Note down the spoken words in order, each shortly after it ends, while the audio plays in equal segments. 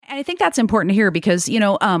I think that's important to hear because,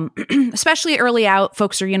 especially early out,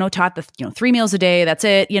 folks are, taught the, 3 meals a day, that's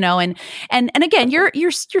it, and again,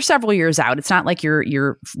 you're several years out. It's not like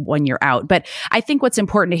you're 1 year out, but I think what's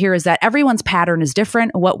important to hear is that everyone's pattern is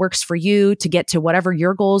different. What works for you to get to whatever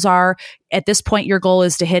your goals are. At this point, your goal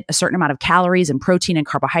is to hit a certain amount of calories and protein and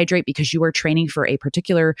carbohydrate because you are training for a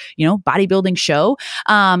particular, bodybuilding show.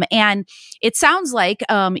 And it sounds like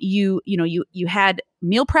you had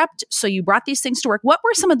meal prepped, so you brought these things to work. What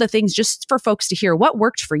were some of the things, just for folks to hear, what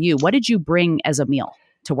worked for you? What did you bring as a meal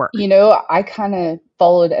to work? I kind of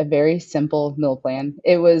followed a very simple meal plan.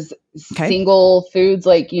 It was single foods,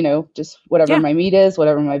 like, just whatever my meat is,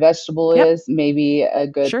 whatever my vegetable is, maybe a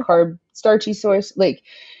good carb starchy source, like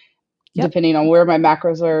depending on where my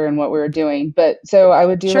macros were and what we were doing. But so I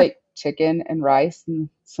would do like chicken and rice and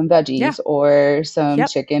some veggies or some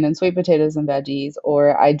chicken and sweet potatoes and veggies,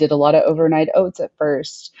 or I did a lot of overnight oats at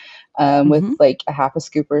first with like a half a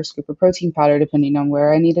scoop of protein powder, depending on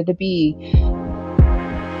where I needed to be.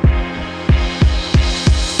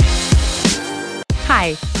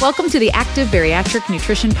 Hi, welcome to the Active Bariatric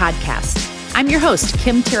Nutrition Podcast. I'm your host,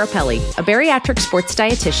 Kim Tirapelli, a bariatric sports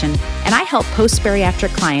dietitian, and I help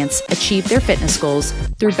post-bariatric clients achieve their fitness goals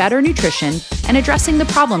through better nutrition and addressing the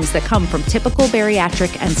problems that come from typical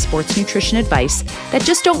bariatric and sports nutrition advice that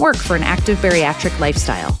just don't work for an active bariatric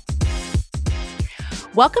lifestyle.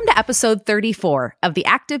 Welcome to episode 34 of the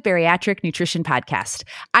Active Bariatric Nutrition Podcast.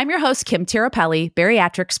 I'm your host, Kim Tirapelli,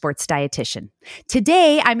 bariatric sports dietitian.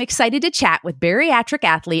 Today, I'm excited to chat with bariatric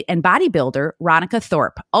athlete and bodybuilder Ronica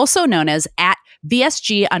Thorp, also known as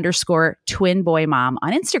 @VSG_twinboymom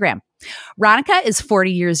on Instagram. Ronica is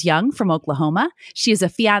 40 years young from Oklahoma. She is a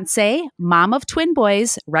fiancée, mom of twin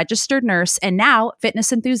boys, registered nurse, and now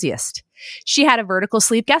fitness enthusiast. She had a vertical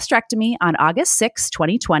sleeve gastrectomy on August 6,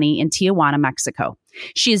 2020 in Tijuana, Mexico.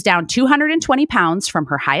 She is down 220 pounds from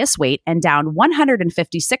her highest weight and down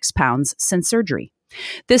 156 pounds since surgery.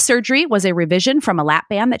 This surgery was a revision from a lap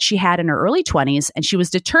band that she had in her early 20s, and she was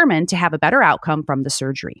determined to have a better outcome from the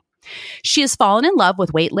surgery. She has fallen in love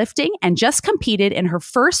with weightlifting and just competed in her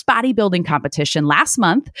first bodybuilding competition last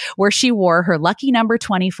month, where she wore her lucky number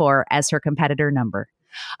 24 as her competitor number.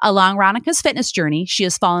 Along Ronica's fitness journey, she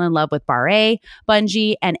has fallen in love with barre,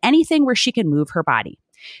 bungee, and anything where she can move her body.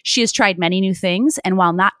 She has tried many new things, and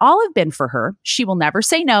while not all have been for her, she will never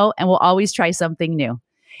say no and will always try something new.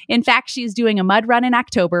 In fact, she is doing a mud run in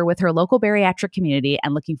October with her local bariatric community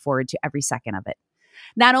and looking forward to every second of it.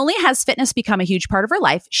 Not only has fitness become a huge part of her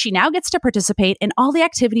life, she now gets to participate in all the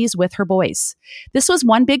activities with her boys. This was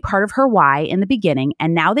one big part of her why in the beginning,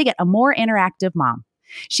 and now they get a more interactive mom.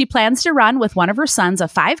 She plans to run with one of her sons a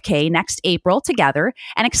 5K next April together,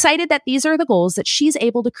 and excited that these are the goals that she's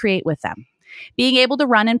able to create with them. Being able to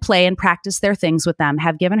run and play and practice their things with them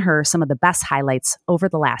have given her some of the best highlights over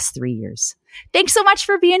the last 3 years. Thanks so much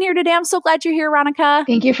for being here today. I'm so glad you're here, Ronica.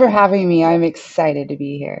 Thank you for having me. I'm excited to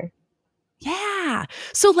be here. Yeah.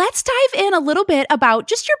 So let's dive in a little bit about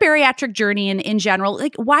just your bariatric journey in general.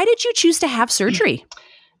 Like, why did you choose to have surgery?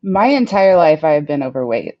 My entire life, I've been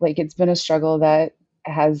overweight. Like, it's been a struggle that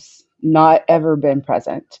has not ever been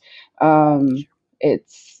present.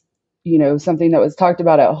 It's, something that was talked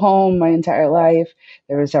about at home my entire life.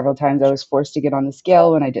 There were several times I was forced to get on the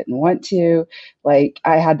scale when I didn't want to. Like,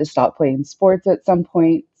 I had to stop playing sports at some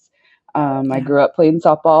points. I grew up playing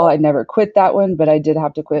softball. I never quit that one, but I did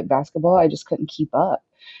have to quit basketball. I just couldn't keep up.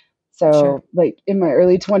 So like in my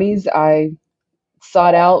early 20s, I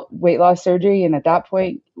sought out weight loss surgery. And at that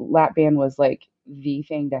point, lap band was like the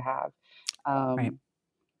thing to have.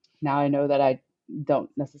 Now I know that I don't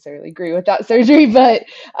necessarily agree with that surgery, but,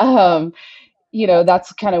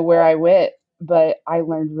 that's kind of where I went. But I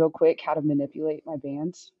learned real quick how to manipulate my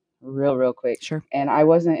bands real quick. Sure. And I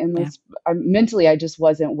wasn't in this, mentally, I just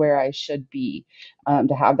wasn't where I should be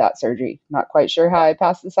to have that surgery. Not quite sure how I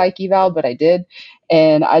passed the psych eval, but I did.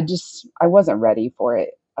 And I wasn't ready for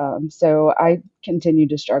it. So I continued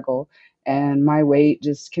to struggle, and my weight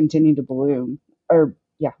just continued to balloon.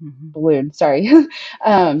 Sorry.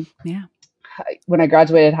 When I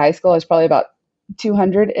graduated high school, I was probably about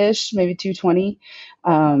 200-ish, maybe 220.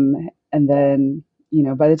 And then,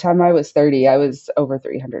 by the time I was 30, I was over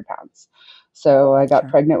 300 pounds. So I got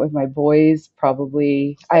pregnant with my boys.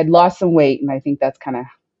 Probably I had lost some weight, and I think that's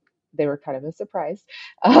they were kind of a surprise.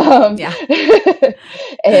 And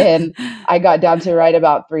I got down to right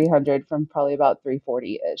about 300 from probably about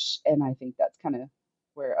 340-ish. And I think that's kind of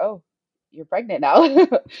where, you're pregnant now.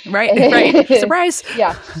 Right. Surprise.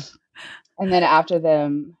 Yeah. And then after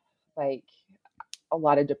them, like, a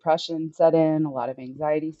lot of depression set in, a lot of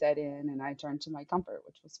anxiety set in, and I turned to my comfort,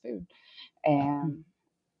 which was food. And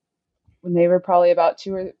when they were probably about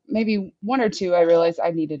two or maybe one or two, I realized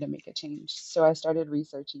I needed to make a change. So I started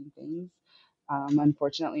researching things.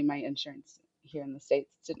 Unfortunately, my insurance here in the States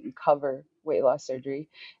didn't cover weight loss surgery,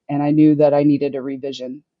 and I knew that I needed a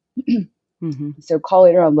revision. Mm-hmm. So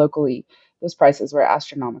calling around locally, those prices were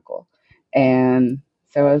astronomical. And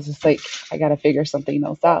so I was just like, I got to figure something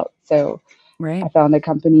else out. So Right. I found a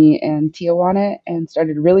company in Tijuana and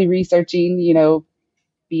started really researching.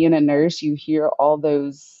 Being a nurse, you hear all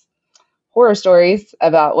those horror stories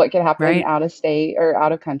about what can happen Right. out of state or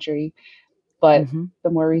out of country. But Mm-hmm.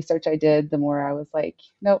 the more research I did, the more I was like,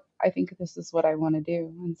 nope, I think this is what I want to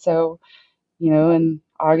do. And so, in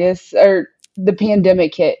August or the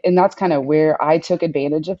pandemic hit, and that's kind of where I took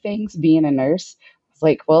advantage of things being a nurse. I was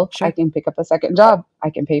like, well, I Sure. can pick up a second job.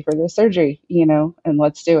 I can pay for this surgery, and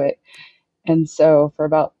let's do it. And so for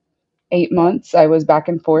about 8 months, I was back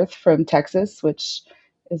and forth from Texas, which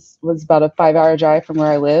was about a 5-hour drive from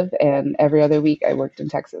where I live. And every other week I worked in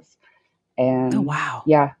Texas. Oh, And wow.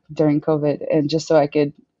 yeah, during COVID, and just so I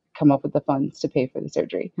could come up with the funds to pay for the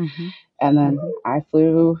surgery. Mm-hmm. And then I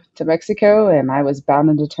flew to Mexico, and I was bound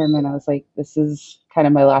and determined. I was like, this is kind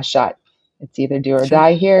of my last shot. It's either do or Sure.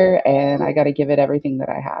 die here, and I got to give it everything that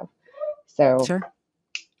I have. So Sure.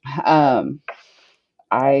 um,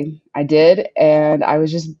 I did, and I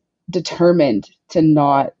was just determined to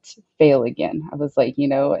not fail again. I was like,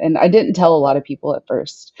 and I didn't tell a lot of people at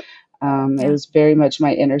first. It Yeah. was very much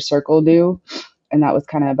my inner circle knew, and that was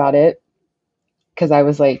kind of about it. Because I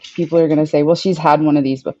was like, people are going to say, well, she's had one of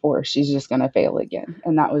these before. She's just going to fail again.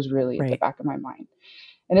 And that was really at the Right. back of my mind.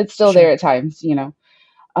 And it's still Sure. there at times.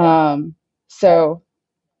 So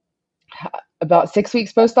about 6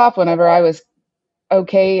 weeks post-op, whenever I was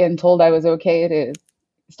okay and told I was okay to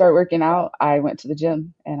start working out, I went to the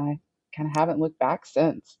gym, and I kind of haven't looked back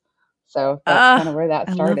since. So that's kind of where that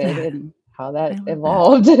I love started that. and how I that love that.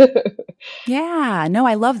 evolved. Yeah, no,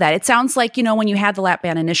 I love that. It sounds like, when you had the lap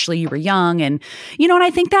band initially, you were young and I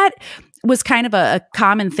think that was kind of a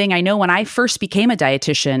common thing. I know when I first became a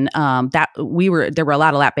dietitian, there were a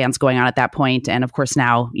lot of lap bands going on at that point. And of course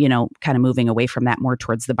now, kind of moving away from that more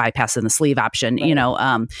towards the bypass and the sleeve option,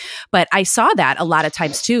 Right. But I saw that a lot of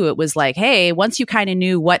times too. It was like, hey, once you kind of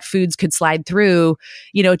knew what foods could slide through,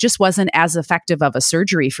 it just wasn't as effective of a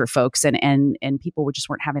surgery for folks and people just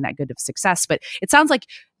weren't having that good of success. But it sounds like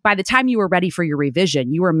by the time you were ready for your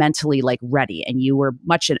revision, you were mentally like ready and you were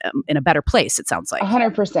much in a better place, it sounds like.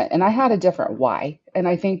 100%. And I had a different why. And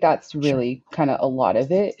I think that's Sure. really kind of a lot of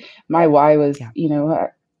it. My why was, Yeah.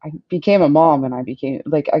 I became a mom, and I became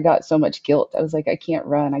like, I got so much guilt. I was like, I can't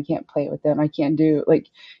run. I can't play with them. I can't do like,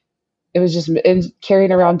 it was just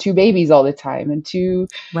carrying around two babies all the time and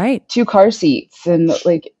Right. two car seats. And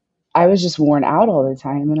like, I was just worn out all the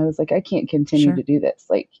time. And I was like, I can't continue Sure. to do this.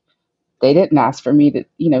 Like, they didn't ask for me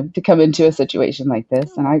to come into a situation like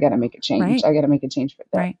this, and I got to make a change. Right. I got to make a change for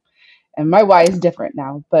them. Right. And my why is different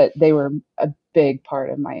now, but they were a big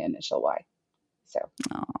part of my initial why. So,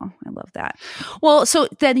 oh, I love that. Well, so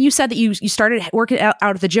then you said that you started working out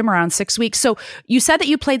of the gym around 6 weeks. So you said that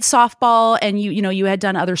you played softball and you had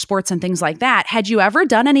done other sports and things like that. Had you ever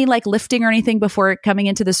done any like lifting or anything before coming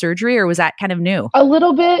into the surgery, or was that kind of new? a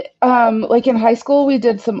little bit, like in high school, we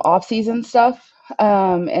did some off-season stuff,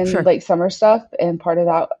 and Sure. like summer stuff, and part of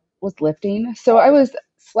that was lifting. So I was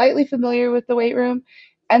slightly familiar with the weight room.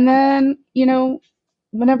 And then,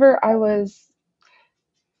 whenever I was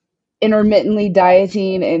intermittently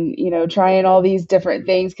dieting and trying all these different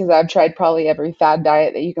things, because I've tried probably every fad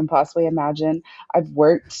diet that you can possibly imagine. I've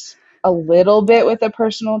worked a little bit with a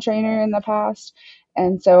personal trainer in the past,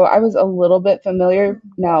 and so I was a little bit familiar.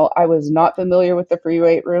 Now, I was not familiar with the free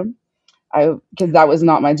weight room, because that was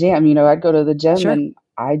not my jam. I'd go to the gym, Sure. and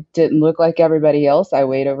I didn't look like everybody else. I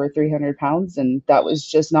weighed over 300 pounds, and that was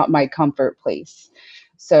just not my comfort place.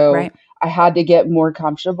 So Right. I had to get more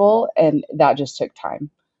comfortable, and that just took time.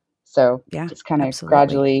 So Yeah, just kind of absolutely.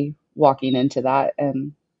 gradually walking into that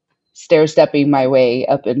and stair stepping my way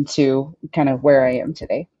up into kind of where I am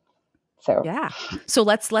today. So Yeah. So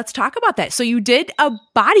let's talk about that. So you did a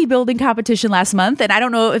bodybuilding competition last month, and I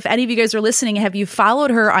don't know if any of you guys are listening. Have you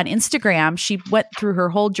followed her on Instagram? She went through her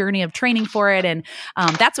whole journey of training for it, and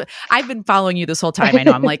that's what I've been following you this whole time. I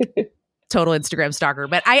know I'm like total Instagram stalker,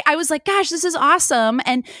 but I was like, gosh, this is awesome.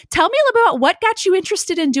 And tell me a little bit about what got you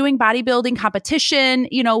interested in doing bodybuilding competition.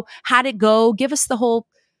 How'd it go? Give us the whole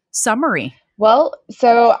summary. Well,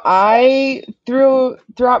 so I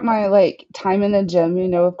throughout my like time in the gym,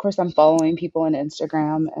 of course I'm following people on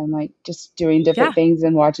Instagram and like just doing different Yeah. things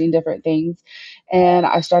and watching different things. And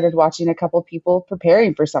I started watching a couple people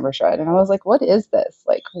preparing for Summer Shred, and I was like, what is this?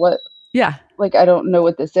 Like, Yeah. Like, I don't know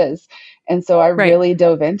what this is. And so I Right. really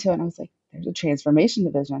dove into it, and I was like, there's a transformation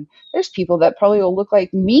division. There's people that probably will look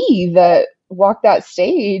like me that walk that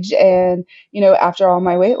stage. And, after all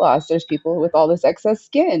my weight loss, there's people with all this excess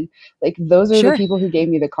skin. Like, those are the Sure. people who gave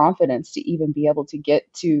me the confidence to even be able to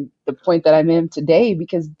get to the point that I'm in today,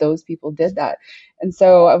 because those people did that. And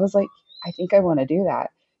so I was like, I think I want to do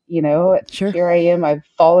that. Sure. Here I am. I've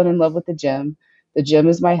fallen in love with the gym. The gym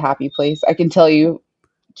is my happy place. I can tell you,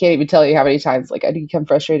 can't even tell you how many times, like, I become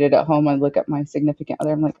frustrated at home. I look at my significant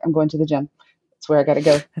other. I'm like, I'm going to the gym. That's where I got to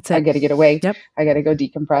go. That's I it. got to get away. Yep. I got to go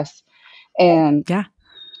decompress. And Yeah.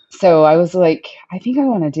 so I was like, I think I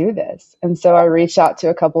want to do this. And so I reached out to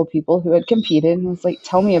a couple of people who had competed, and I was like,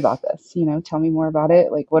 tell me about this, tell me more about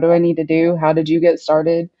it. Like, what do I need to do? How did you get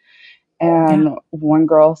started? And one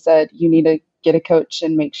girl said, you need to get a coach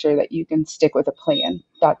and make sure that you can stick with a plan.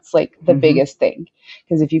 That's like the biggest thing.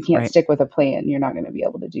 Because if you can't stick with a plan, you're not going to be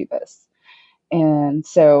able to do this. And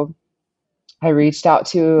so I reached out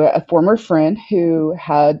to a former friend who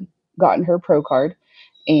had gotten her pro card,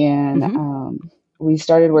 and we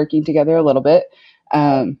started working together a little bit.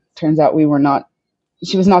 Turns out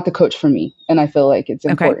she was not the coach for me. And I feel like it's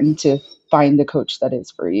important to find the coach that is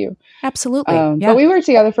for you. Absolutely. But we worked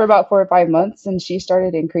together for about 4 or 5 months, and she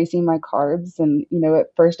started increasing my carbs. And,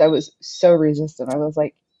 at first I was so resistant. I was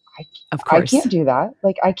like, I can't do that.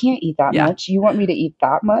 Like, I can't eat that much. You want me to eat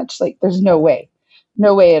that much? Like, there's no way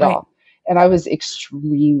at all. And I was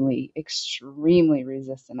extremely, extremely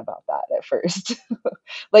resistant about that at first.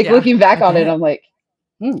 Like, looking back on it, I'm like,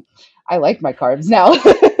 I like my carbs now.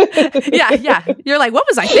 Yeah. You're like, what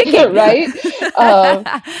was I thinking? Right?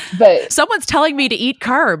 But someone's telling me to eat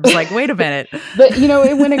carbs. Like, wait a minute. But,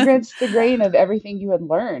 it went against the grain of everything you had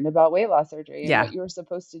learned about weight loss surgery and what you were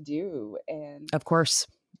supposed to do. And of course.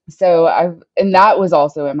 So and that was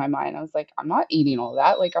also in my mind. I was like, I'm not eating all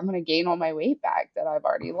that. Like, I'm going to gain all my weight back that I've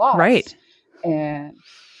already lost. Right. And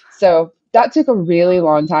so that took a really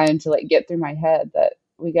long time to, like, get through my head that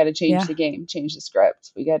we got to change the game, change the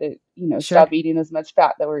script. We got to, stop eating as much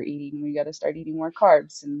fat that we're eating. We got to start eating more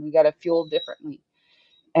carbs, and we got to fuel differently.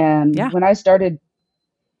 And when I started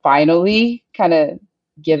finally kind of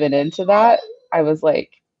giving into that, I was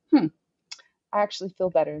like, I actually feel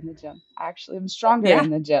better in the gym. I actually am stronger in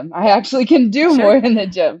the gym. I actually can do more in the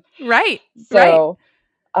gym. Right. So,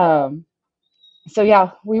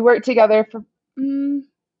 we worked together for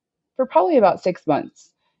probably about 6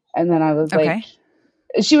 months. And then I was like,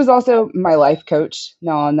 she was also my life coach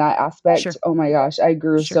now on that aspect. Oh my gosh, I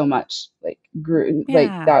grew so much. Like,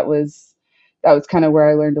 that was kind of where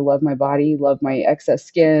I learned to love my body, love my excess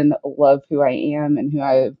skin, love who I am and who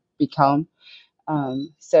I've become.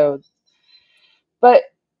 But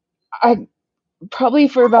I probably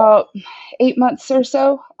for about 8 months or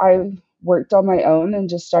so, I worked on my own and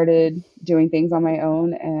just started doing things on my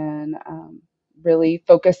own and really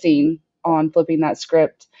focusing on flipping that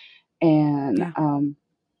script. And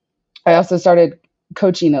I also started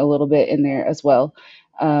coaching a little bit in there as well.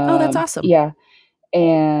 Oh, that's awesome. Yeah.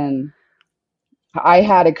 And I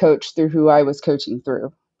had a coach through who I was coaching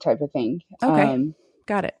through, type of thing. Okay.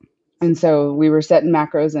 Got it. And so we were setting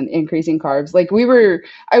macros and increasing carbs. Like,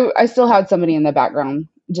 I still had somebody in the background,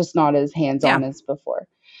 just not as hands-on as before.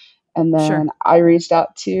 And then I reached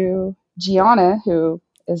out to Gianna, who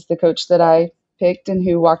is the coach that I picked and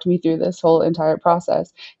who walked me through this whole entire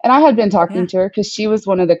process. And I had been talking to her because she was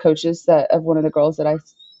one of the coaches of one of the girls that I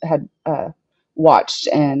had watched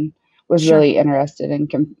and was really interested in,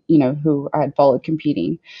 who I had followed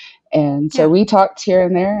competing. And so we talked here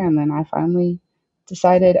and there, and then I finally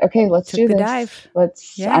decided, okay, let's do this. Dive.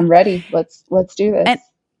 I'm ready. Let's do this.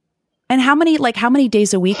 And how many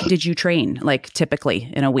days a week did you train? Like, typically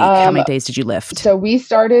in a week, how many days did you lift? So we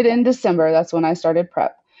started in December. That's when I started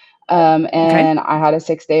prep. And I had a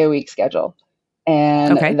 6-day-a-week schedule,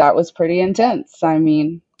 and that was pretty intense. I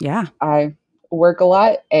mean, I work a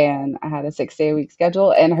lot, and I had a 6-day-a-week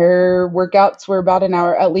schedule, and her workouts were about an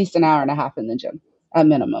hour, at least an hour and a half in the gym, at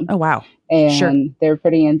minimum. Oh, wow. And they're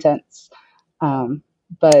pretty intense. And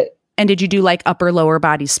did you do like upper lower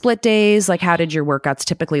body split days? Like, how did your workouts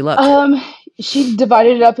typically look? She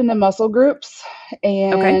divided it up into muscle groups,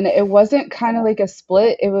 and it wasn't kind of like a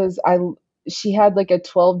split. It was, she had like a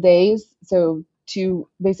 12 days. So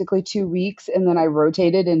basically 2 weeks. And then I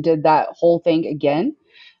rotated and did that whole thing again.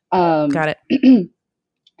 Got it.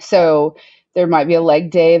 So there might be a leg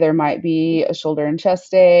day. There might be a shoulder and chest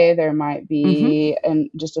day. There might be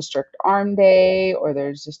just a strict arm day, or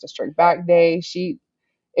there's just a strict back day.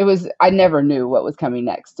 I never knew what was coming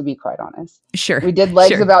next, to be quite honest. Sure. We did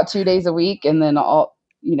legs about 2 days a week, and then all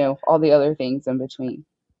the other things in between.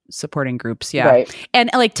 supporting groups. Yeah. Right. And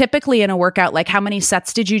like typically in a workout, like how many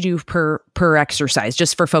sets did you do per exercise,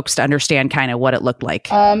 just for folks to understand kind of what it looked like?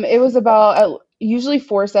 It was about usually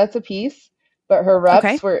 4 sets a piece, but her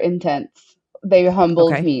Okay. reps were intense. They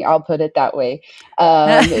humbled Okay. me. I'll put it that way.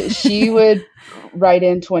 She would write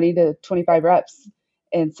in 20 to 25 reps.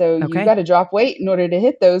 And so you Okay. got to drop weight in order to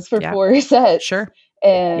hit those for Yeah. 4 sets. Sure.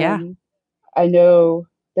 Yeah. And I know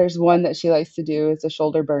there's one that she likes to do. It's a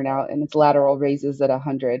shoulder burnout, and it's lateral raises at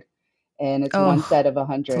 100. And it's one set of It's a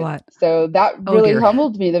 100. lot. So that Oh really dear.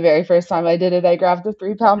 humbled me the very first time I did it. I grabbed a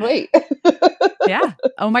 3-pound weight. Yeah.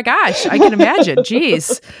 Oh my gosh. I can imagine.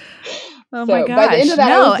 Jeez. Oh my So gosh. by the end of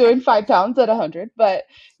that, I No. was doing 5 pounds at 100, but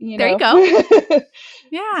There you go.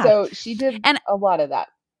 Yeah. So she did And a lot of that.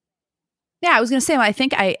 yeah, I was going to say, well, I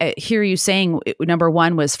think I hear you saying number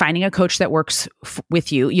one was finding a coach that works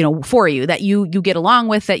with you, for you, that you get along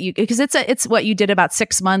with, because it's what you did about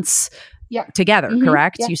 6 months together,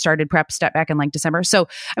 correct? Yeah. You started prep step back in like December. So,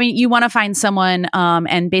 I mean, you want to find someone,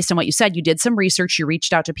 and based on what you said, you did some research, you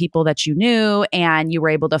reached out to people that you knew, and you were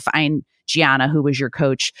able to find Gianna, who was your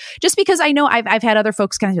coach. Just because I know I've had other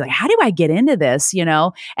folks kind of be like, how do I get into this?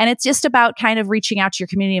 And it's just about kind of reaching out to your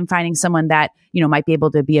community and finding someone that, might be able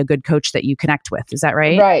to be a good coach that you connect with. Is that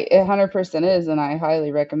right? Right. It 100% is. And I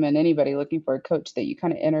highly recommend anybody looking for a coach that you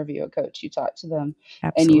kind of interview a coach, you talk to them.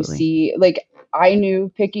 Absolutely. And you see, like, I knew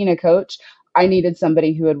picking a coach, I needed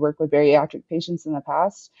somebody who had worked with bariatric patients in the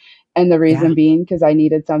past. And the reason being, because I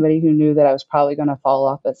needed somebody who knew that I was probably going to fall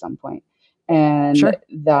off at some point. And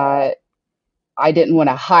that I didn't want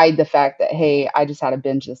to hide the fact that, hey, I just had a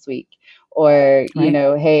binge this week, or,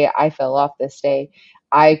 hey, I fell off this day.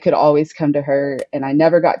 I could always come to her, and I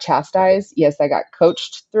never got chastised. Yes, I got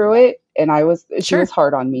coached through it, and she was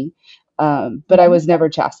hard on me. But I was never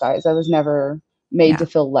chastised. I was never made to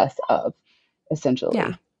feel less of, essentially.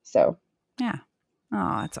 Yeah. So. Yeah.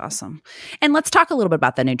 Oh, that's awesome. And let's talk a little bit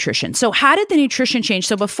about the nutrition. So how did the nutrition change?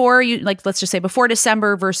 So before you, let's just say before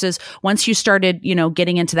December versus once you started,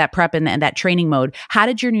 getting into that prep and that training mode, how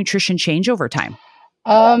did your nutrition change over time?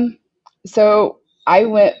 So I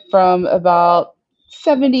went from about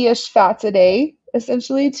 70-ish fats a day,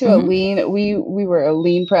 essentially, to a lean. We were a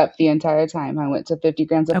lean prep the entire time. I went to 50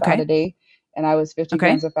 grams of fat a day, and I was 50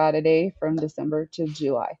 grams of fat a day from December to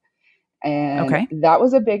July. And that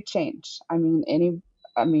was a big change. I mean,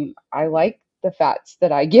 I like the fats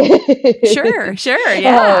that I get. Sure.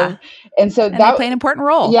 Yeah. And so that play an important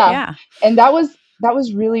role. Yeah. And that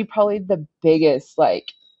was really probably the biggest,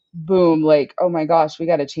 boom, oh my gosh, we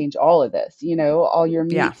got to change all of this. All your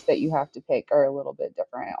meats that you have to pick are a little bit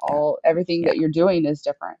different. Everything that you're doing is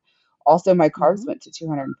different. Also, my carbs went to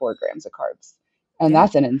 204 grams of carbs. And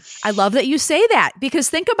that's I love that you say that, because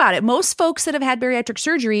think about it. Most folks that have had bariatric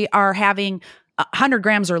surgery are having 100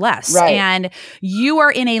 grams or less. Right. And you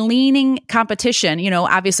are in a leaning competition.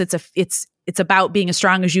 Obviously it's about being as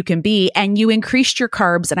strong as you can be, and you increased your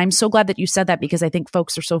carbs. And I'm so glad that you said that, because I think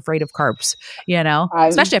folks are so afraid of carbs,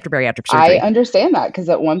 especially after bariatric surgery. I understand that, because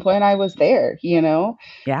at one point I was there,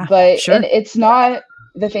 Yeah. But and it's not,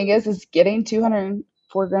 the thing is getting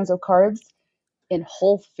 204 grams of carbs in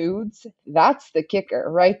whole foods. That's the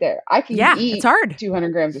kicker right there. I can eat it's hard.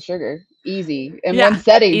 200 grams of sugar easy in one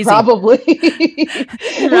setting, probably.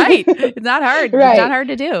 Right. It's not hard. Right. It's not hard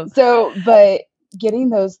to do. So, but getting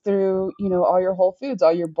those through, all your whole foods,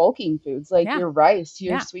 all your bulking foods, your rice,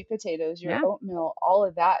 your sweet potatoes, your oatmeal, all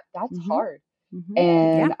of that, that's hard.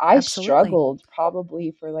 And I struggled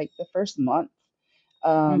probably for the first month.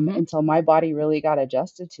 Until my body really got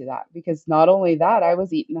adjusted to that, because not only that, I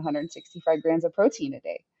was eating 165 grams of protein a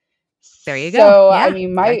day. There you go. So, I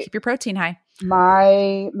mean, keep your protein high.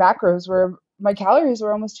 My calories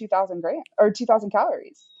were almost 2,000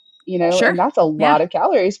 calories, and that's a lot of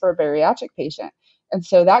calories for a bariatric patient. And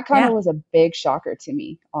so that kind of was a big shocker to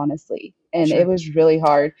me, honestly. And it was really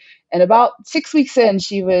hard. And about 6 weeks in,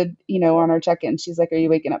 she would, on our check-in, she's like, "Are you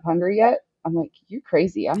waking up hungry yet?" I'm like, "You're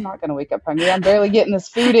crazy. I'm not going to wake up hungry. I'm barely getting this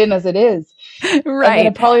food in as it is." Right. And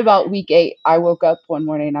then probably about week 8, I woke up one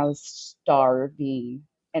morning and I was starving.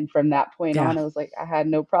 And from that point on, I was like, I had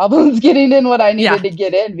no problems getting in what I needed to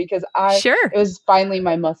get in, because it was finally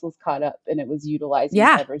my muscles caught up, and it was utilizing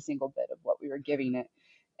every single bit of what we were giving it.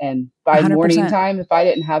 And by 100%. Morning time, if I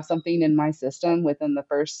didn't have something in my system within the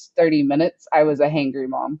first 30 minutes, I was a hangry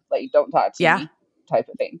mom. Don't talk to me type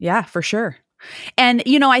of thing. Yeah, for sure. And,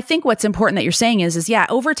 I think what's important that you're saying is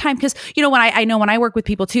over time, because, when I know when I work with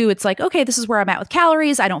people too, it's like, okay, this is where I'm at with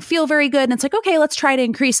calories. I don't feel very good. And it's like, okay, let's try to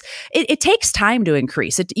increase. It takes time to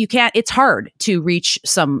increase it. It's hard to reach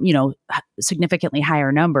some, significantly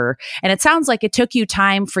higher number. And it sounds like it took you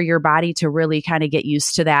time for your body to really kind of get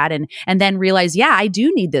used to that and then realize, yeah, I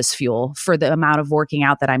do need this fuel for the amount of working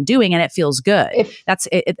out that I'm doing, and it feels good. That's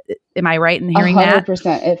it. Am I right in hearing that?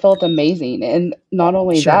 100%. It felt amazing. And not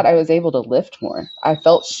only Sure. that, I was able to lift more. I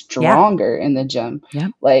felt stronger in the gym. Yeah.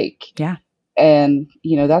 And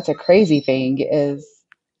that's a crazy thing is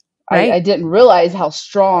right. I didn't realize how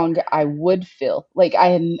strong I would feel.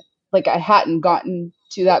 I hadn't gotten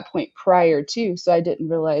to that point prior to, so I didn't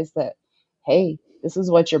realize that, hey, this is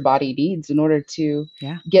what your body needs in order to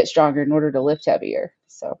get stronger, in order to lift heavier.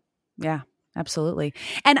 So, yeah. Absolutely.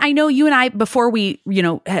 And I know you and I, before we,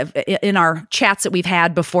 have in our chats that we've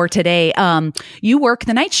had before today, you work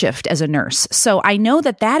the night shift as a nurse. So I know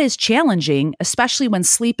that is challenging, especially when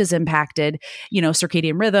sleep is impacted,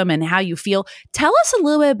 circadian rhythm and how you feel. Tell us a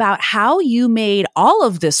little bit about how you made all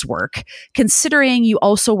of this work, considering you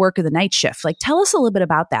also work the night shift. Like, tell us a little bit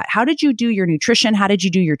about that. How did you do your nutrition? How did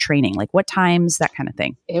you do your training? Like, what times, that kind of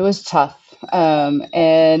thing? It was tough.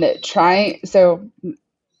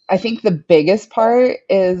 I think the biggest part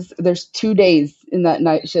is there's 2 days in that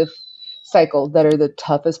night shift cycle that are the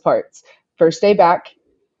toughest parts. First day back,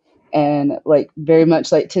 and very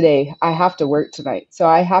much like today, I have to work tonight. So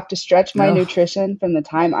I have to stretch my nutrition from the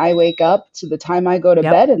time I wake up to the time I go to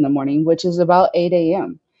bed in the morning, which is about 8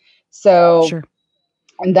 a.m. So, sure.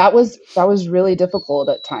 And that was really difficult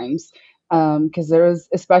at times, because there was,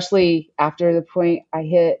 especially after the point I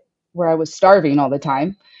hit where I was starving all the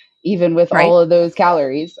time. Even with all of those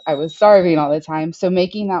calories, I was starving all the time. So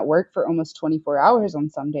making that work for almost 24 hours on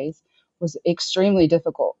some days was extremely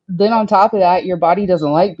difficult. Then on top of that, your body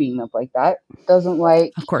doesn't like being up like that. It doesn't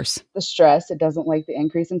like, of course, the stress. It doesn't like the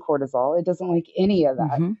increase in cortisol. It doesn't like any of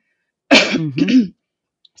that. Mm-hmm.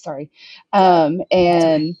 Sorry.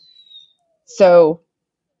 And so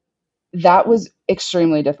that was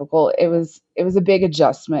extremely difficult. It was a big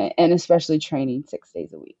adjustment, and especially training 6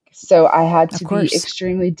 days a week. So I had to be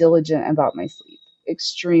extremely diligent about my sleep,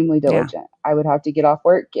 extremely diligent. I would have to get off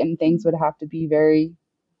work and things would have to be very,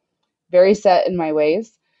 very set in my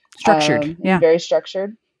ways. Structured. Very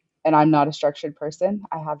structured. And I'm not a structured person.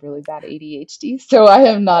 I have really bad ADHD. So I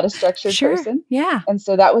am not a structured person. Yeah. And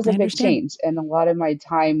so that was a big change. And a lot of my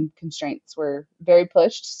time constraints were very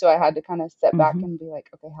pushed. So I had to kind of step back and be like,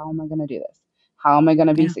 okay, how am I going to do this? How am I going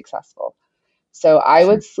to be successful? So I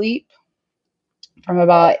would sleep from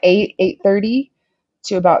about 8:30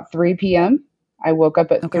 to about 3 p.m. I woke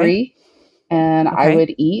up at 3 and I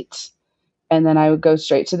would eat, and then I would go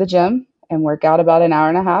straight to the gym and work out about an hour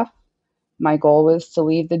and a half. My goal was to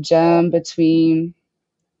leave the gym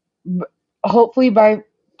hopefully by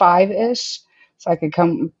 5-ish. So I could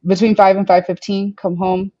come between 5 and 5:15, come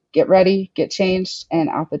home, get ready, get changed, and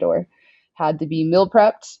out the door. Had to be meal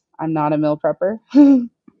prepped. I'm not a meal prepper.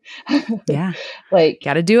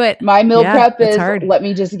 Got to do it. My meal prep is let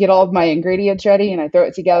me just get all of my ingredients ready and I throw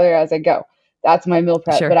it together as I go. That's my meal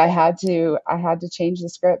prep. But I had to change the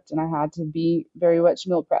script, and I had to be very much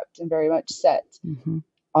meal prepped and very much set.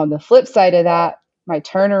 On the flip side of that, my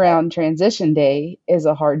turnaround transition day is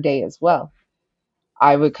a hard day as well.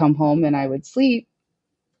 I would come home and I would sleep,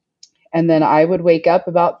 and then I would wake up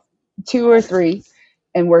about 2 or 3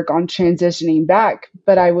 and work on transitioning back,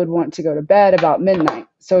 but I would want to go to bed about midnight.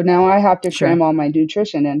 So now I have to cram all my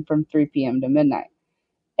nutrition in from 3 p.m. to midnight,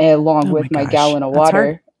 along with my gallon of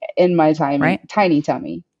water in my tiny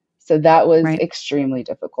tummy. So that was extremely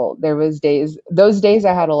difficult. Those days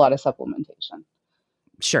I had a lot of supplementation.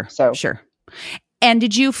 Sure. And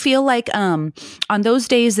did you feel like on those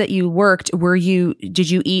days that you worked, did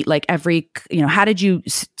you eat like every, how did you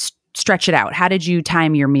stretch it out? How did you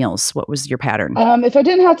time your meals? What was your pattern? If I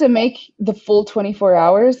didn't have to make the full 24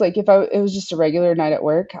 hours, like if it was just a regular night at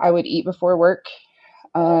work, I would eat before work.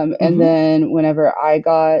 And then whenever I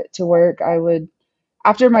got to work,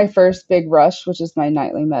 after my first big rush, which is my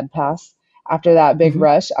nightly med pass, after that big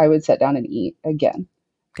rush, I would sit down and eat again.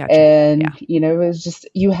 Gotcha. And, it was just,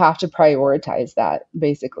 you have to prioritize that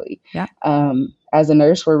basically. Yeah. As a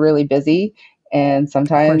nurse, we're really busy, and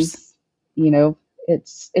sometimes,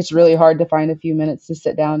 it's really hard to find a few minutes to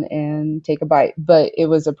sit down and take a bite, but it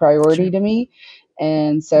was a priority to me.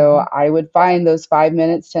 And so I would find those 5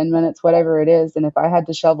 minutes, 10 minutes, whatever it is. And if I had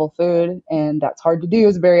to shovel food, and that's hard to do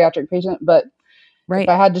as a bariatric patient, but if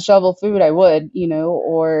I had to shovel food, I would,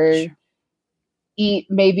 or eat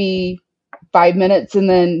maybe 5 minutes and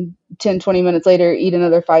then 10, 20 minutes later, eat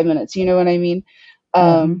another 5 minutes. You know what I mean?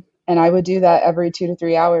 And I would do that every 2 to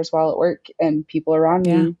 3 hours while at work, and people around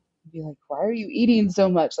me would be like, why are you eating so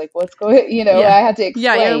much? Like, what's going, I had to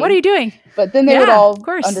explain. What are you doing? But then they would all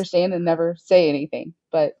understand and never say anything.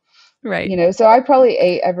 But, so I probably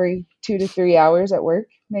ate every 2 to 3 hours at work,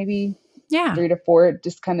 maybe Yeah. 3 to 4. It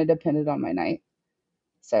just kind of depended on my night.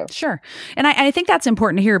 So Sure. And I think that's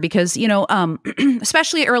important to hear because,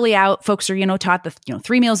 especially early out, folks are, taught the,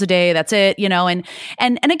 3 meals a day, that's it, and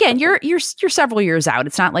again, you're several years out.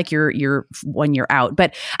 It's not like you're 1 year out,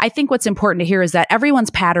 but I think what's important to hear is that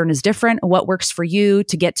everyone's pattern is different. What works for you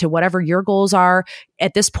to get to whatever your goals are.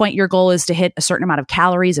 At this point, your goal is to hit a certain amount of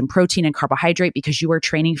calories and protein and carbohydrate because you are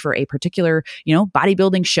training for a particular,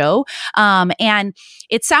 bodybuilding show. And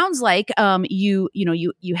it sounds like, you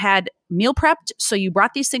had meal prepped. So you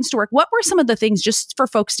brought these things to work. What were some of the things, just for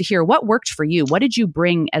folks to hear, what worked for you? What did you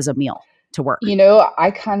bring as a meal to work?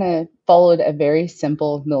 I kind of followed a very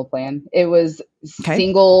simple meal plan. It was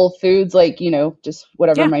single foods, like, just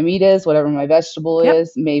whatever my meat is, whatever my vegetable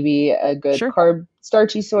is, maybe a good carb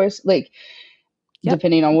starchy source, like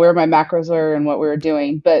depending on where my macros were and what we were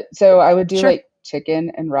doing. But so I would do like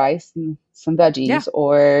chicken and rice and some veggies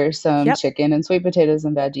or some chicken and sweet potatoes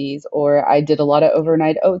and veggies, or I did a lot of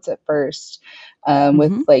overnight oats at first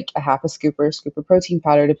with like a half a scoop or a scoop of protein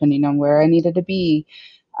powder, depending on where I needed to be.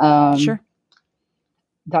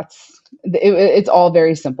 It's all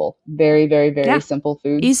very simple, very, very, very simple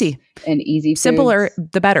foods. Easy foods. Simpler,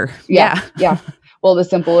 the better. Yeah. Well, the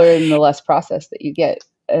simpler and the less processed that you get,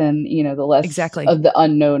 and the less of the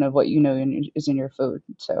unknown of what is in your food.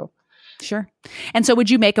 So sure. And so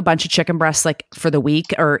would you make a bunch of chicken breasts like for the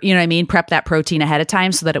week, or, prep that protein ahead of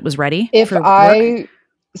time so that it was ready?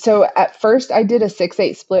 So at first I did a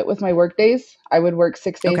 6-8 split with my work days. I would work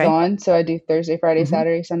 6 days on. So I do Thursday, Friday,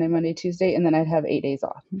 Saturday, Sunday, Monday, Tuesday, and then I'd have 8 days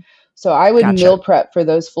off. So I would meal prep for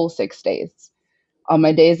those full 6 days. On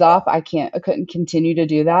my days off, I couldn't continue to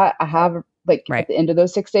do that. I have at the end of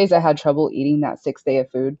those 6 days, I had trouble eating that 6th day of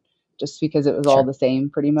food just because it was all the same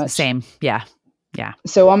pretty much. Same. Yeah. Yeah.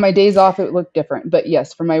 So on my days off, it looked different. But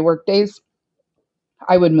yes, for my work days,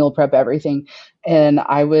 I would meal prep everything. And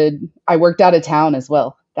I worked out of town as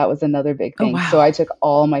well. That was another big thing. Oh, wow. So I took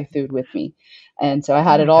all my food with me. And so I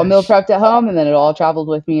had it all meal prepped at home, and then it all traveled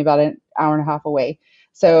with me about an hour and a half away.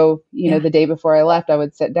 So, the day before I left, I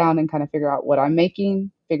would sit down and kind of figure out what I'm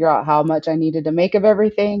making, figure out how much I needed to make of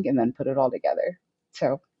everything, and then put it all together.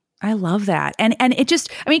 So I love that. And it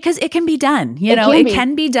just, because it can be done, it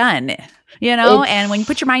can be done, and when you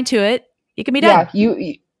put your mind to it, it can be done. Yeah.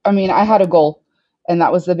 I had a goal, and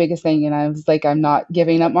that was the biggest thing. And I was like, I'm not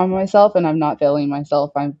giving up on myself, and I'm not failing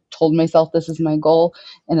myself. I've told myself this is my goal.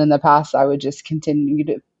 And in the past, I would just continue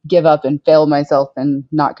to give up and fail myself and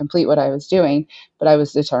not complete what I was doing, but I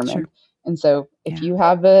was determined. Sure. And so if you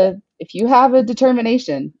have a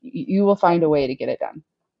determination, you will find a way to get it done.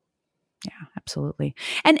 Yeah, absolutely.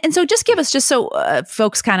 And so just give us, just so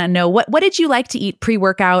folks kind of know, what did you like to eat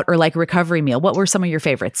pre-workout or like recovery meal? What were some of your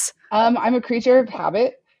favorites? I'm a creature of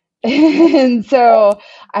habit. And so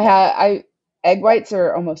egg whites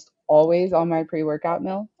are almost always on my pre-workout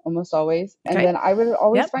meal, almost always. And then I would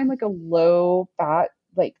always find like a low fat,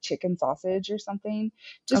 like chicken sausage or something,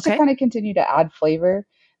 just to kind of continue to add flavor.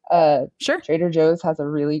 Trader Joe's has a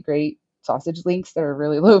really great sausage links that are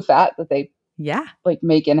really low fat that they like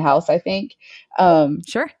make in-house, I think. And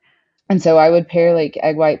so I would pair like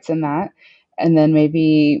egg whites in that. And then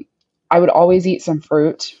maybe I would always eat some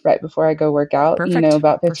fruit right before I go work out,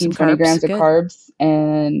 about 15, 20 grams of carbs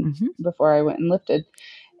and before I went and lifted.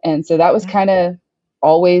 And so that was kind of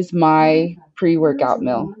always my pre-workout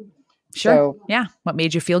meal. Sure. So, what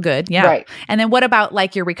made you feel good? Yeah. Right. And then what about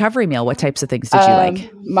like your recovery meal? What types of things did you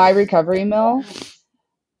like? My recovery meal,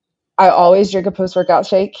 I always drink a post-workout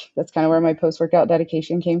shake. That's kind of where my post-workout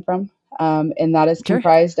dedication came from. And that is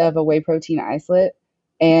comprised of a whey protein isolate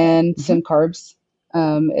and some carbs.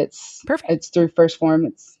 It's through First Form.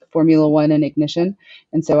 It's Formula 1 and Ignition.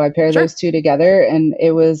 And so I pair those two together, and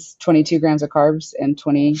it was 22 grams of carbs and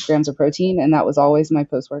 20 grams of protein. And that was always my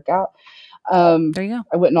post-workout. There you go.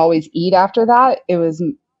 I wouldn't always eat after that. It was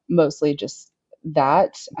mostly just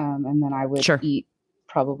that. And then I would eat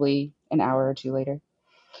probably an hour or two later.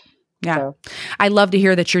 Yeah. So. I love to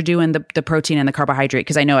hear that you're doing the protein and the carbohydrate,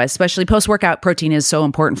 because I know especially post-workout protein is so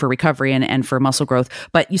important for recovery and for muscle growth,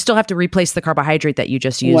 but you still have to replace the carbohydrate that you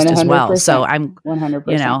just used 100%. As well. So I'm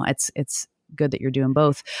 100%. It's good that you're doing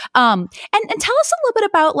both. And tell us a little bit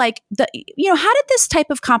about like how did this type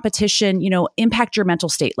of competition, impact your mental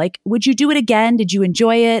state? Like, would you do it again? Did you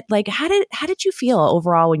enjoy it? Like, how did you feel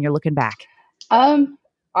overall when you're looking back?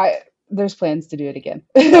 There's plans to do it again.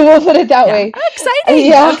 We'll put it that way. Exciting.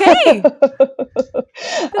 Yeah. Okay.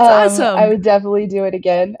 That's awesome. I would definitely do it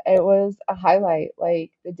again. It was a highlight.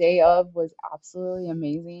 Like the day of was absolutely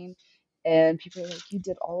amazing. And people are like, you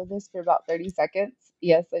did all of this for about 30 seconds.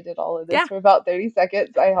 Yes, I did all of this Yeah. for about 30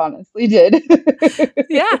 seconds. I honestly did.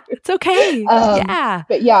 Yeah. It's okay. um, Yeah.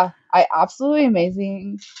 but yeah, I absolutely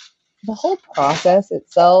amazing. The whole process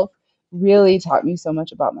itself really taught me so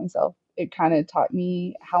much about myself. It kind of taught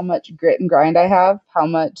me how much grit and grind I have, how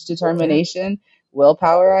much Yeah. determination,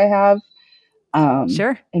 willpower I have,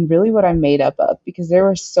 Sure. and really what I'm made up of. Because there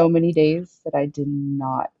were so many days that I did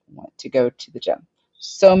not want to go to the gym.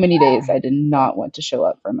 So many days I did not want to show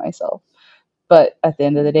up for myself. But at the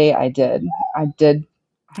end of the day, I did. I did.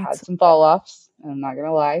 I had That's some fall offs. I'm not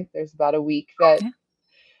gonna lie. There's about a week yeah.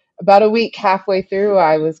 halfway through,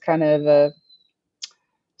 I was kind of a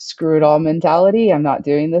screw it all mentality. I'm not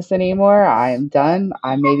doing this anymore. I am done.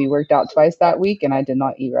 I maybe worked out twice that week and I did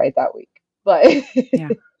not eat right that week. But Yeah.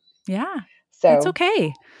 Yeah. It's so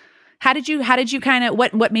okay. How did you kind of,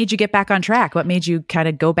 what made you get back on track? What made you kind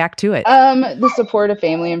of go back to it? the support of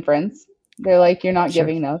family and friends. They're like, you're not Sure.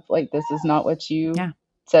 giving up. Like this is not what you Yeah.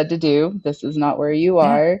 said to do. This is not where you Yeah.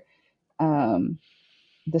 are.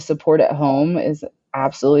 The support at home is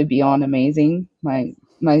absolutely beyond amazing. My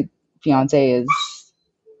fiance is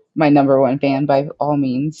my number one fan by all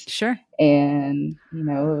means. Sure. And, it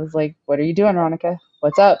was like, what are you doing, Ronica?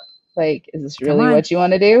 What's up? Like, is this Come really on. what you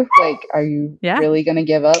want to do? Like, are you Yeah. really going to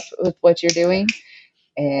give up with what you're doing?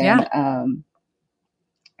 And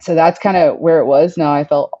so that's kind of where it was. Now I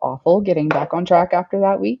felt awful getting back on track after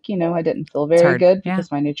that week. I didn't feel It's very hard. good Yeah.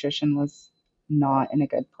 because my nutrition was not in a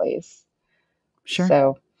good place. Sure.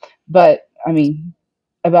 So, but I mean,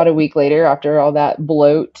 about a week later, after all that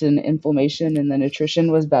bloat and inflammation and the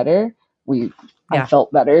nutrition was better, I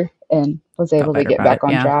felt better and was able to get back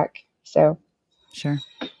on track. So, sure.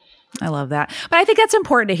 I love that. But I think that's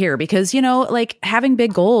important to hear because, like having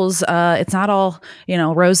big goals, it's not all,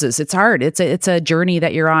 roses. It's hard. It's a journey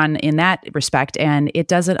that you're on in that respect. And it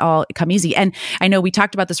doesn't all come easy. And I know we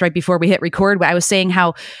talked about this right before we hit record, but I was saying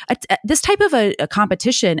how this type of a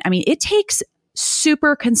competition, I mean, it takes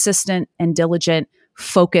super consistent and diligent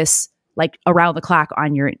focus, like around the clock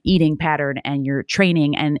on your eating pattern and your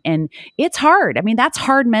training. And it's hard. I mean, that's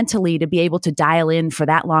hard mentally to be able to dial in for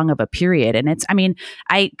that long of a period. And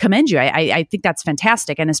I commend you. I think that's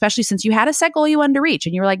fantastic. And especially since you had a set goal you wanted to reach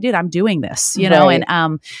and you were like, dude, I'm doing this, Right.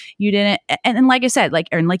 and you didn't. And like I said, like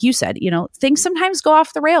you said, things sometimes go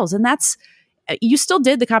off the rails and you still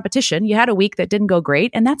did the competition. You had a week that didn't go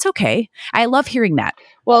great and that's okay. I love hearing that.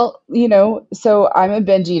 Well, so I'm a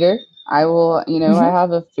binge eater. I will, Mm-hmm. I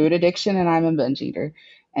have a food addiction and I'm a binge eater.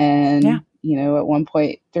 And, Yeah. At one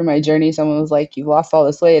point through my journey, someone was like, you've lost all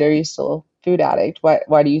this weight. Are you still a food addict?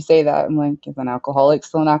 Why do you say that? I'm like, is an alcoholic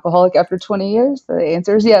still an alcoholic after 20 years? The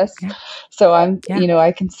answer is yes. Yeah. So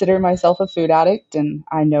I consider myself a food addict and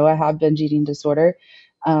I know I have binge eating disorder.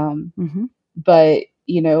 Mm-hmm. But,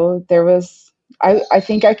 I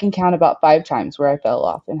think I can count about 5 times where I fell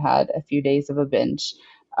off and had a few days of a binge.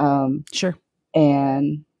 Sure.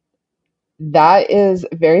 And that is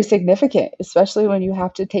very significant, especially when you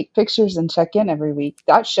have to take pictures and check in every week.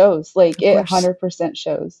 That shows, like it 100%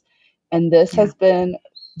 shows. And this was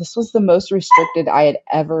the most restricted I had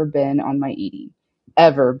ever been on my eating,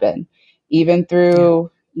 ever been. Even through,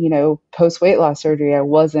 post weight loss surgery, I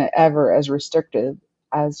wasn't ever as restrictive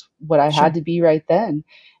as what I had to be right then.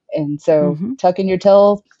 And so tucking your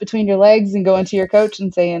tail between your legs and going to your coach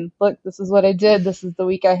and saying, look, this is what I did. This is the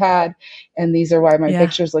week I had. And these are why my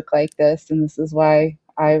pictures look like this. And this is why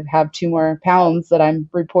I have 2 more pounds that I'm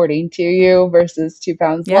reporting to you versus 2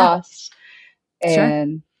 pounds lost.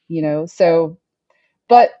 And,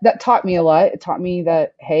 but that taught me a lot. It taught me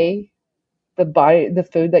that, hey, the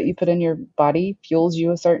food that you put in your body fuels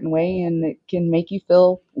you a certain way and it can make you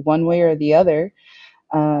feel one way or the other.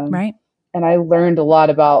 Right. And I learned a lot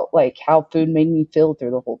about like how food made me feel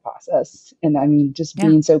through the whole process. And I mean, just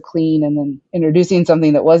being so clean and then introducing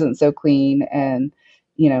something that wasn't so clean. And,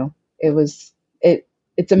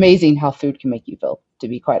 it's amazing how food can make you feel, to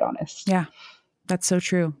be quite honest. Yeah. That's so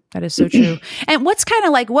true. That is so true. And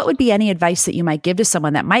what would be any advice that you might give to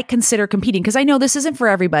someone that might consider competing? Because I know this isn't for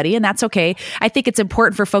everybody and that's okay. I think it's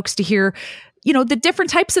important for folks to hear, the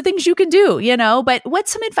different types of things you can do, but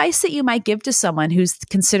what's some advice that you might give to someone who's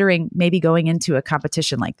considering maybe going into a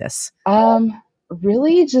competition like this?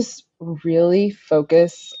 Really just really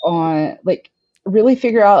focus on really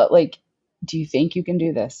figure out do you think you can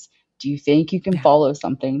do this? Do you think you can follow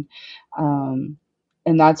something?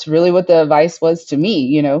 And that's really what the advice was to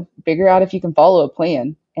me, figure out if you can follow a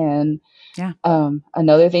plan. And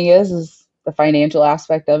another thing is the financial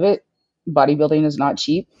aspect of it. Bodybuilding is not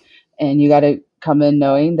cheap. And you got to come in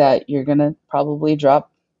knowing that you're going to probably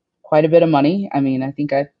drop quite a bit of money. I mean, I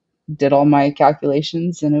think I did all my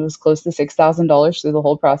calculations, and it was close to $6,000 through the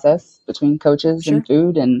whole process between coaches and Sure.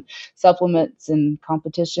 food and supplements and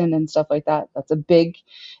competition and stuff like that.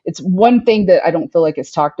 It's one thing that I don't feel like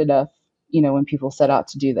it's talked enough, when people set out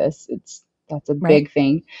to do this. That's a Right. big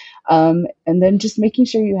thing. And then just making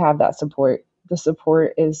sure you have that support. The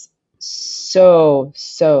support is so,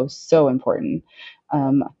 so, so important.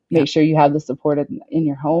 Yeah. Make sure you have the support in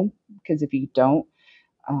your home, because if you don't,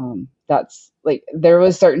 that's like, there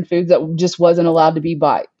was certain foods that just wasn't allowed to be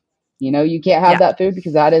bought. You can't have Yeah. that food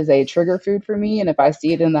because that is a trigger food for me. And if I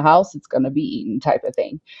see it in the house, it's going to be eaten, type of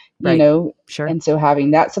thing, Right. Sure. And so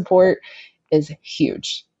having that support is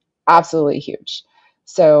huge, absolutely huge.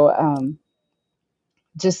 So,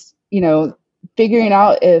 just, figuring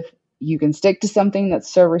out if you can stick to something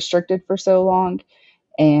that's so restricted for so long,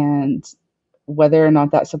 and whether or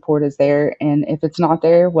not that support is there. And if it's not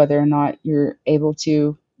there, whether or not you're able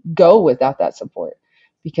to go without that support.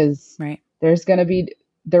 Because Right. there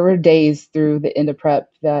were days through the end of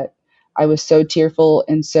prep that I was so tearful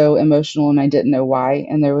and so emotional, and I didn't know why.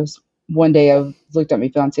 And there was one day I looked at my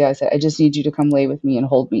fiance, I said, I just need you to come lay with me and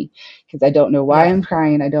hold me, because I don't know why Yeah. I'm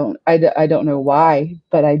crying. I don't know why,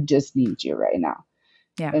 but I just need you right now.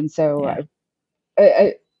 Yeah. And so Yeah.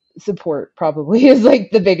 I support probably is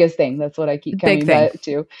like the biggest thing. That's what I keep Big coming thing. back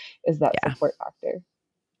to, is that Yeah. support factor.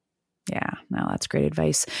 Yeah, no, that's great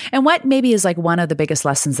advice. And what maybe is like one of the biggest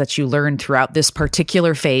lessons that you learned throughout this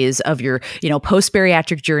particular phase of your,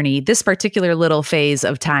 post-bariatric journey, this particular little phase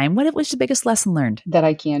of time? What was the biggest lesson learned? That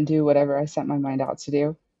I can do whatever I set my mind out to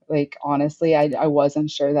do. Like, honestly, I wasn't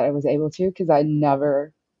sure that I was able to, because I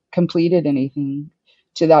never completed anything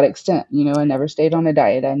to that extent. I never stayed on a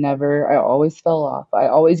diet. I always fell off. I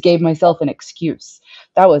always gave myself an excuse.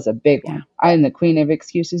 That was a big Yeah. one. I am the queen of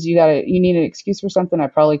excuses. You need an excuse for something, I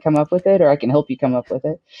probably come up with it, or I can help you come up with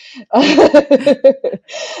it.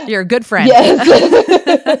 You're a good friend. Yes.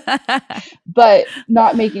 But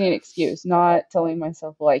not making an excuse, not telling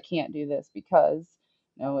myself, well, I can't do this because,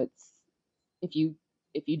 it's, if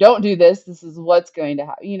you don't do this, this is what's going to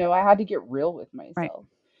happen. I had to get real with Right. myself.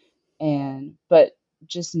 But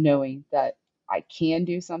just knowing that I can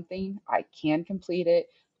do something, I can complete it,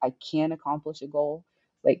 I can accomplish a goal.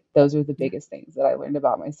 Like, those are the Yeah. biggest things that I learned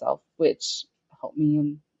about myself, which helped me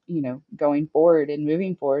in, going forward and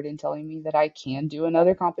moving forward, and telling me that I can do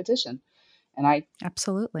another competition, and I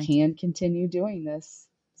Absolutely. can continue doing this.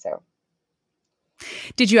 So,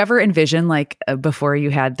 Did you ever envision, like, before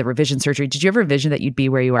you had the revision surgery, did you ever envision that you'd be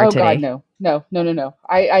where you are oh today? God, no, no, no, no, no.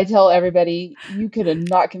 I tell everybody, you could have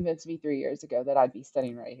not convinced me 3 years ago that I'd be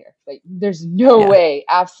sitting right here. Like, there's no Yeah. way,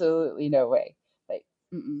 absolutely no way. Like,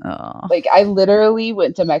 Oh, like, I literally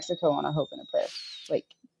went to Mexico on a hope and a prayer. Like,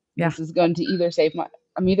 yeah. this is going to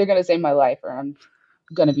I'm either going to save my life, or I'm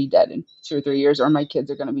going to be dead in 2 or 3 years, or my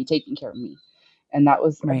kids are going to be taking care of me. And I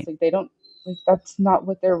was Right. like, that's not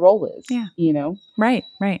what their role is, Yeah. Right.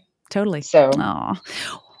 Totally. So, Oh.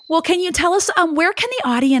 Well, can you tell us, where can the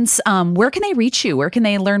audience, where can they reach you? Where can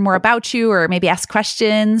they learn more about you, or maybe ask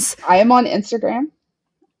questions? I am on Instagram.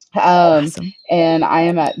 Awesome. And I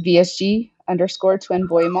am at VSG_twin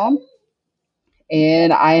boy mom.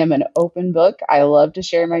 And I am an open book. I love to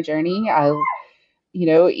share my journey.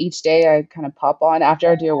 Each day I kind of pop on after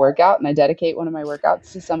I do a workout, and I dedicate one of my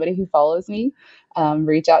workouts to somebody who follows me,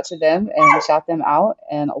 reach out to them and shout them out.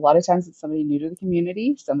 And a lot of times it's somebody new to the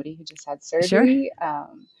community, somebody who just had surgery. Sure.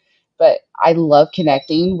 But I love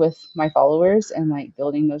connecting with my followers and, like,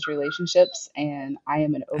 building those relationships. And I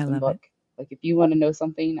am an I open love book. it. Like, if you want to know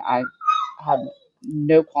something, I have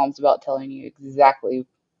no qualms about telling you exactly,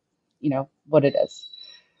 what it is.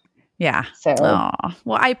 Yeah. So, Oh,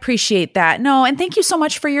 well, I appreciate that. No, and thank you so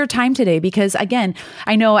much for your time today, because again,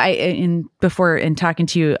 I know in talking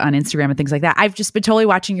to you on Instagram and things like that, I've just been totally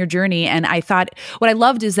watching your journey. And I thought what I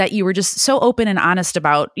loved is that you were just so open and honest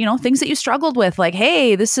about, things that you struggled with, like,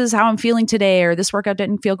 hey, this is how I'm feeling today, or this workout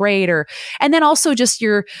didn't feel great. And then also just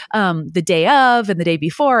your, the day of and the day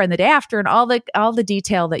before and the day after, and all the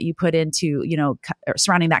detail that you put into,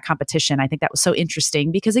 surrounding that competition. I think that was so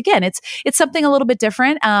interesting, because again, it's something a little bit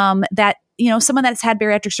different. That, someone that's had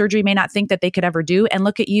bariatric surgery may not think that they could ever do. And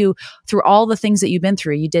look at you, through all the things that you've been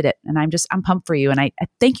through, you did it. And I'm pumped for you. And I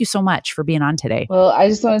thank you so much for being on today. well, I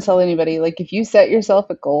just want to tell anybody, like, if you set yourself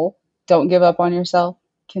a goal, don't give up on yourself.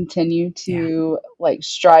 Continue to like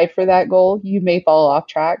strive for that goal. You may fall off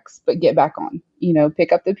tracks, but get back on.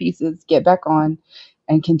 Pick up the pieces, get back on,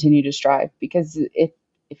 and continue to strive. Because if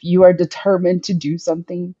you are determined to do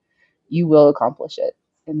something, you will accomplish it.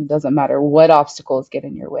 And it doesn't matter what obstacles get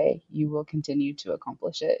in your way, you will continue to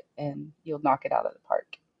accomplish it, and you'll knock it out of the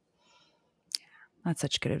park. That's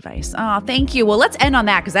such good advice. Oh, thank you. Well, let's end on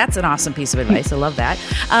that because that's an awesome piece of advice. I love that.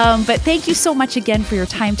 But thank you so much again for your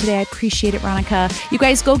time today. I appreciate it, Ronica. You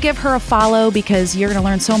guys go give her a follow because you're going to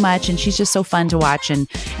learn so much, and she's just so fun to watch, and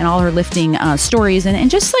all her lifting stories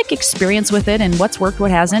and just like experience with it and what's worked,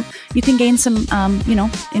 what hasn't. You can gain some,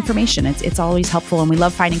 information. It's always helpful, and we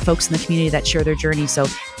love finding folks in the community that share their journey. So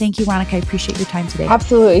thank you, Ronica. I appreciate your time today.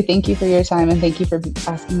 Absolutely. Thank you for your time, and thank you for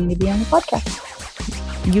asking me to be on the podcast.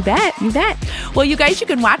 You bet. You bet. Well, you guys, you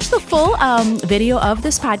can watch the full video of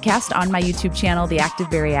this podcast on my YouTube channel, the Active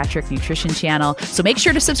Bariatric Nutrition channel. So make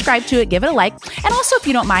sure to subscribe to it, give it a like. And also, if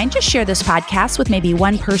you don't mind, just share this podcast with maybe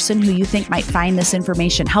one person who you think might find this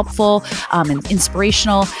information helpful and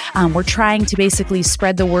inspirational. We're trying to basically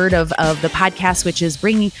spread the word of the podcast, which is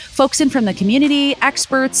bringing folks in from the community,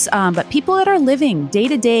 experts, but people that are living day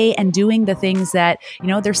to day and doing the things that,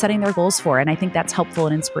 they're setting their goals for. And I think that's helpful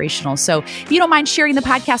and inspirational. So if you don't mind sharing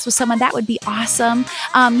the podcast with someone, that would be awesome.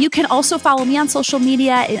 You can also follow me on social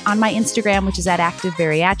media on my Instagram, which is at Active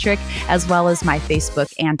Bariatric, as well as my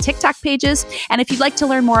Facebook and TikTok pages. And if you'd like to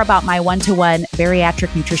learn more about my one-to-one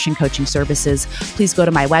bariatric nutrition coaching services, please go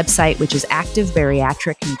to my website, which is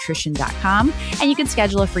activebariatricnutrition.com, and you can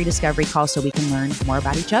schedule a free discovery call so we can learn more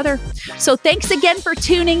about each other. So thanks again for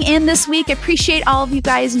tuning in this week. I appreciate all of you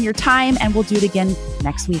guys and your time, and we'll do it again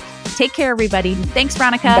next week. Take care, everybody. Thanks,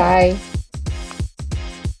 Ronica. Bye.